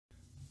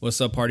What's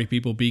up, party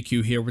people?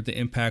 BQ here with the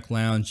Impact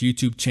Lounge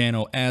YouTube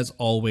channel. As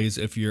always,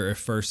 if you're a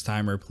first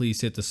timer, please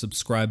hit the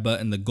subscribe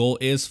button. The goal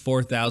is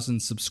 4,000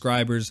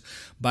 subscribers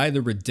by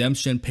the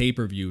Redemption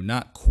pay-per-view.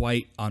 Not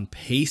quite on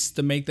pace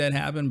to make that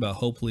happen, but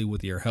hopefully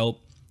with your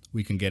help,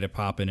 we can get it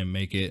popping and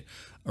make it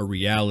a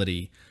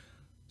reality.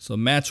 So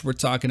match we're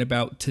talking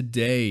about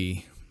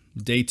today,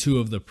 day 2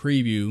 of the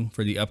preview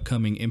for the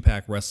upcoming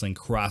Impact Wrestling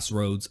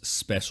Crossroads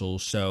special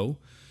show,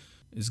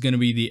 is going to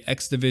be the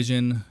X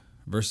Division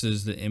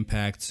versus the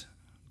Impact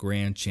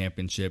Grand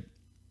Championship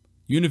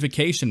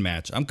unification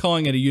match. I'm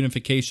calling it a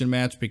unification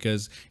match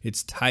because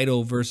it's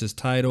title versus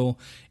title,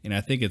 and I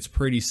think it's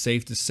pretty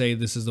safe to say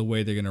this is the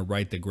way they're going to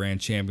write the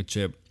Grand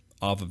Championship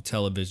off of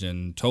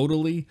television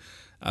totally.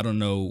 I don't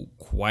know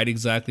quite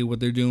exactly what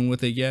they're doing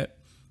with it yet,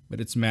 but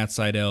it's Matt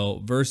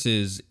Sydal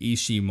versus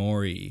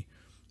Ishimori.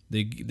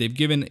 They've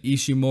given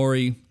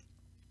Ishimori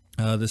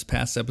this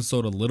past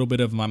episode a little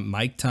bit of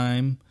mic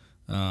time.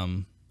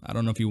 I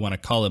don't know if you want to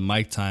call it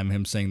mic time,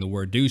 him saying the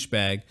word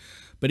douchebag,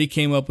 but he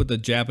came up with the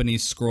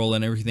Japanese scroll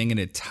and everything, and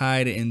it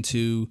tied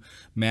into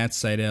Matt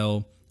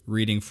Sydal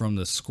reading from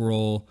the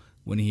scroll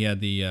when he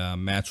had the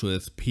match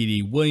with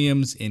P.D.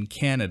 Williams in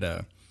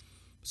Canada.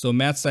 So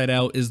Matt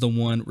Sydal is the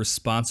one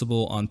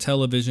responsible on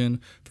television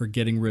for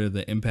getting rid of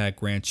the Impact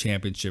Grand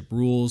Championship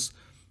rules.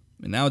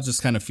 And now it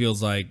just kind of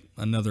feels like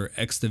another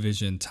X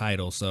Division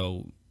title.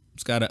 So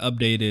it's got an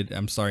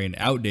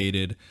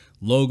outdated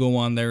logo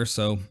on there.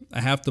 So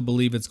I have to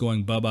believe it's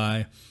going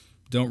bye-bye.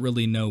 Don't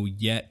really know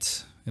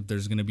yet if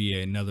there's going to be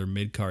another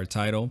mid-card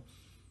title.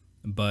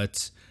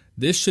 But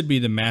this should be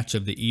the match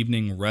of the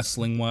evening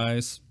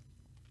wrestling-wise.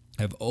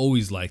 I've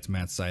always liked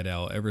Matt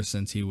Sydal ever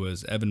since he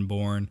was Evan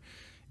Bourne.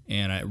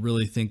 And I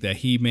really think that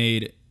he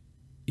made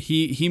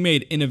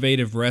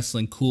innovative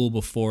wrestling cool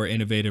before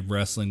innovative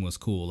wrestling was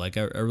cool. Like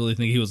I really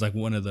think he was like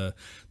one of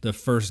the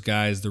first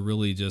guys to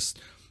really just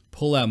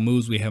pull out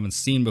moves we haven't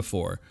seen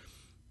before.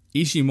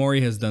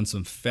 Ishimori has done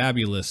some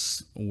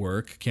fabulous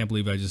work. Can't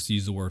believe I just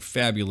used the word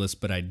fabulous,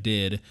 but I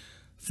did.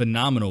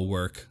 Phenomenal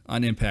work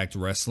on Impact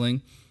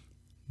Wrestling.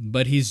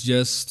 But he's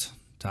just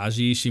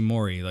Taiji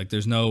Ishimori. Like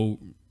there's no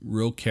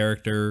real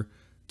character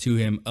to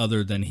him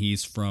other than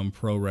he's from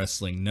Pro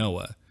Wrestling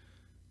Noah.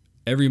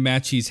 Every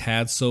match he's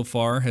had so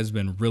far has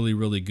been really,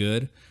 really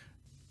good.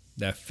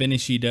 That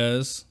finish he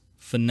does,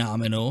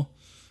 phenomenal.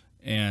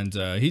 And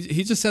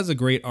he just has a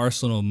great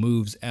arsenal of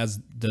moves, as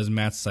does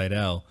Matt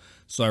Sydal.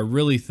 So I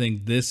really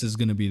think this is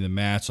going to be the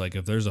match. Like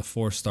if there's a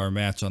 4-star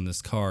match on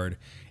this card,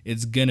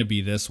 it's going to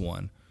be this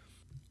one.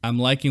 I'm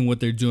liking what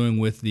they're doing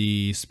with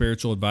the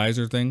spiritual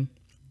advisor thing.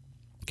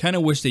 Kind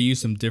of wish they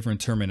used some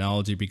different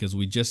terminology because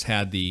we just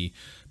had the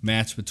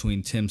match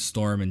between Tim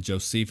Storm and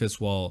Josephus.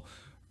 While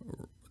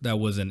that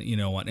wasn't,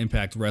 on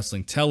Impact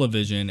Wrestling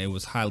Television, it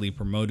was highly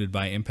promoted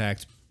by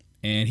Impact.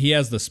 And he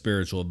has the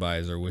spiritual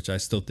advisor, which I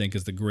still think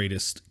is the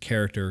greatest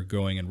character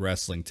going in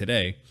wrestling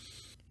today.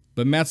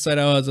 But Matt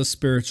Sydal has a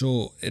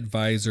spiritual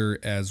advisor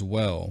as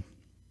well.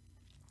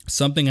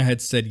 Something I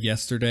had said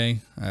yesterday,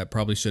 I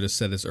probably should have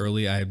said this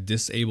early, I have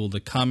disabled the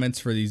comments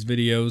for these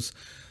videos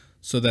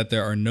so that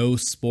there are no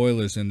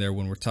spoilers in there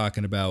when we're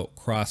talking about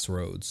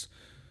Crossroads.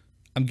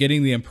 I'm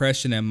getting the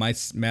impression that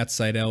Matt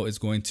Sydal is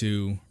going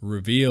to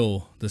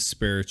reveal the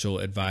spiritual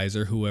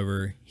advisor,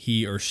 whoever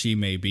he or she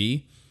may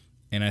be.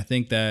 And I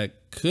think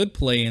that could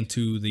play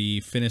into the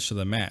finish of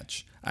the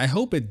match. I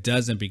hope it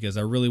doesn't because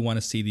I really want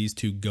to see these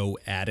two go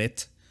at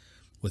it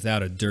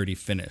without a dirty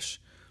finish.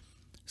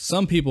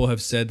 Some people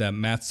have said that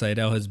Matt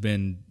Sydal has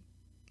been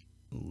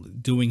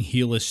doing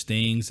heelish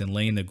things and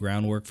laying the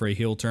groundwork for a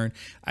heel turn.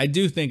 I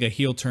do think a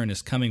heel turn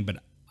is coming, but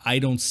I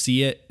don't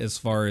see it as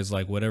far as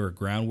like whatever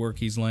groundwork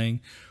he's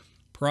laying.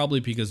 Probably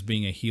because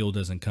being a heel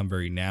doesn't come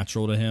very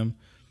natural to him.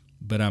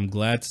 But I'm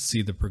glad to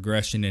see the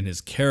progression in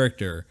his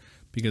character,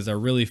 because I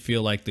really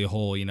feel like the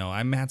whole,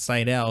 I'm Matt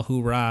Sydal,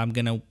 hoorah, I'm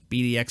going to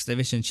be the X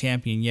Division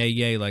champion, yay,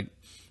 yay, like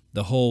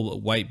the whole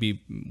white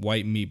meat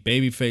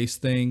babyface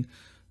thing.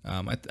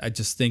 I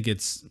just think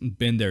it's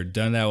been there,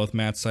 done that with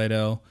Matt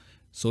Sydal.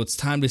 So it's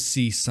time to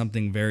see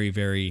something very,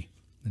 very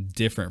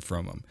different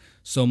from him.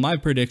 So my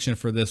prediction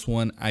for this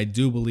one, I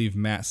do believe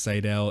Matt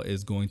Sydal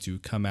is going to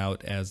come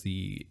out as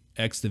the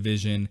X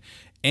Division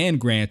and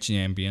Grand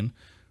Champion.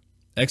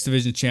 X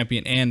Division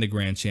champion and the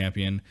Grand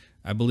Champion.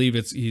 I believe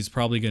he's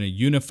probably going to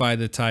unify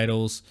the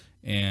titles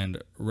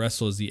and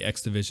wrestle as the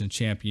X Division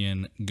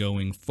champion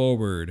going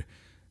forward.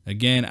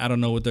 Again, I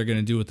don't know what they're going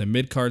to do with the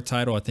mid-card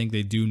title. I think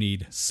they do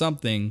need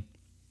something,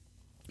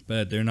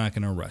 but they're not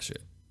going to rush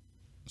it.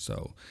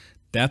 So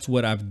that's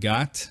what I've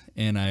got,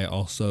 and I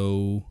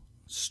also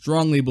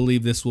strongly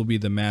believe this will be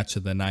the match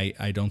of the night.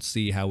 I don't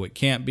see how it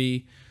can't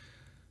be.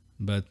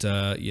 But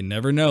you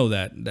never know,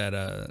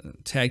 that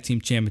tag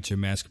team championship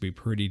match could be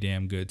pretty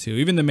damn good too.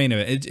 Even the main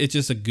event, it's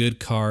just a good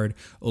card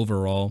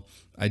overall.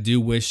 I do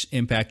wish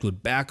Impact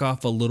would back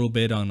off a little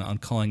bit on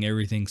calling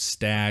everything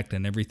stacked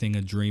and everything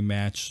a dream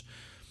match.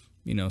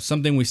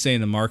 Something we say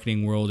in the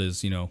marketing world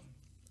is,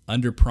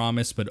 under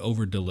promise but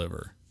over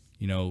deliver.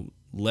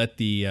 Let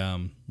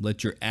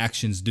your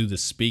actions do the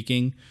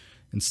speaking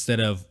instead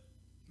of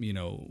you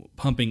know,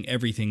 pumping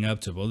everything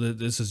up to, well,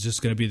 this is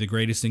just going to be the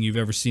greatest thing you've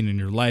ever seen in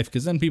your life,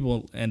 because then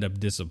people end up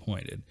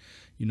disappointed.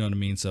 You know what I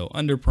mean? So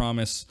under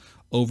promise,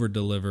 over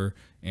deliver,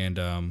 and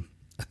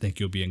I think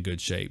you'll be in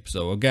good shape.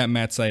 So I've got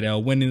Matt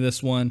Sydal winning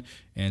this one,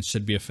 and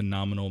should be a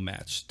phenomenal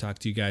match. Talk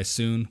to you guys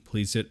soon.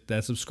 Please hit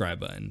that subscribe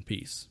button.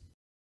 Peace.